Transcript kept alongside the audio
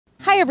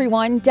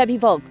everyone, Debbie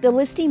Volk, the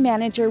listing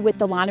manager with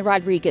the Lana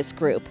Rodriguez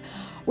Group.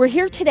 We're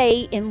here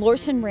today in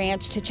Lorson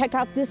Ranch to check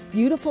out this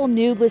beautiful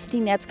new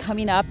listing that's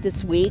coming up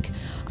this week.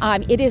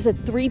 It is a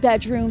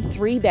 3-bedroom,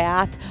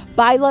 3-bath,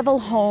 bi-level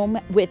home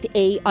with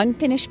a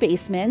unfinished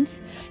basement.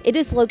 It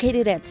is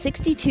located at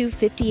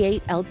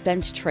 6258 Elk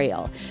Bench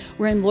Trail.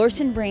 We're in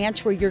Lorson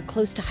Ranch where you're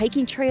close to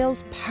hiking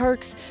trails,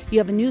 parks. You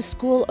have a new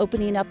school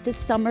opening up this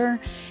summer,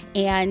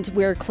 and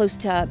we're close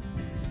to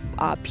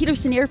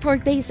Peterson Air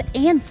Force Base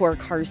and Fort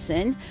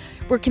Carson.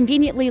 We're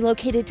conveniently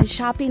located to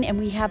shopping, and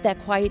we have that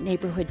quiet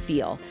neighborhood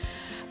feel.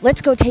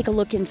 Let's go take a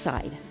look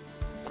inside.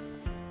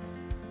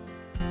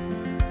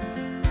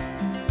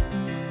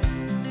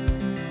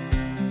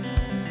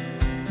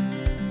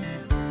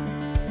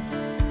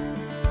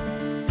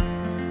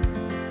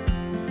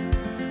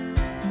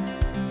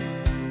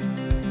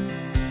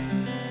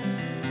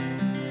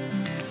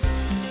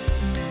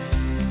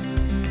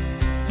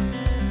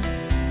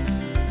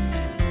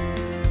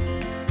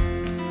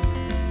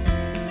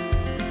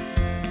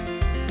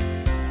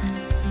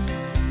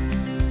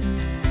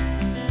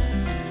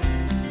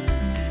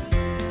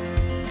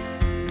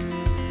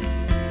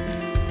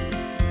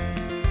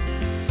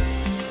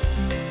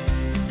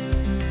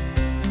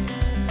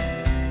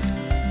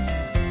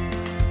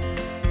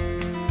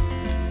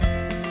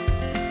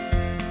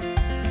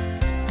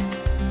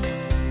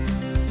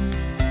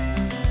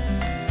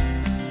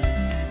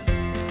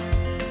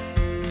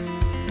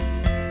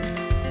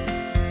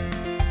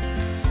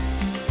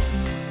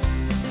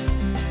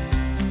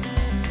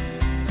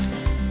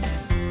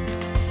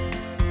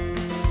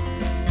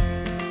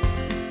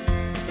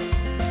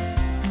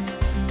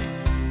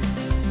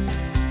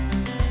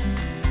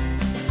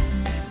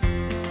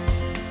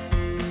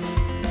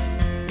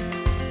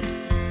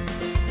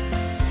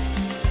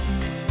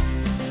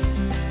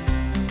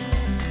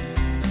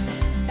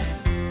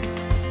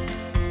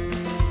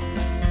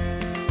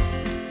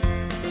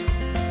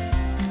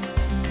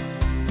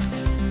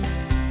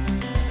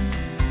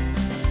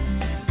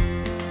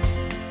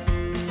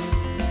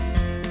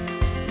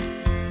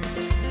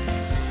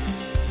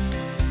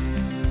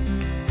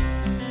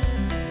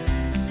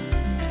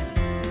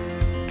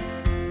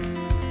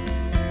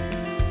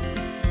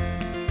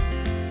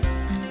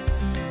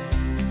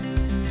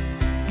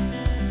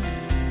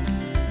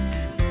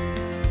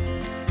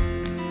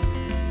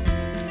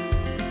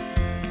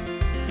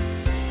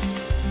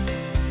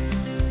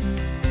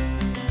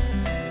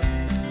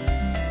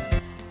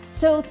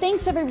 So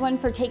thanks everyone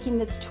for taking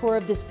this tour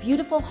of this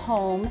beautiful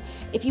home.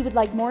 If you would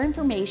like more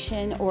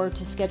information or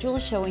to schedule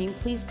a showing,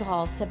 please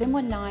call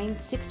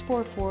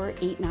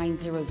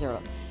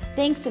 719-644-8900.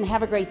 Thanks and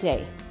have a great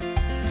day.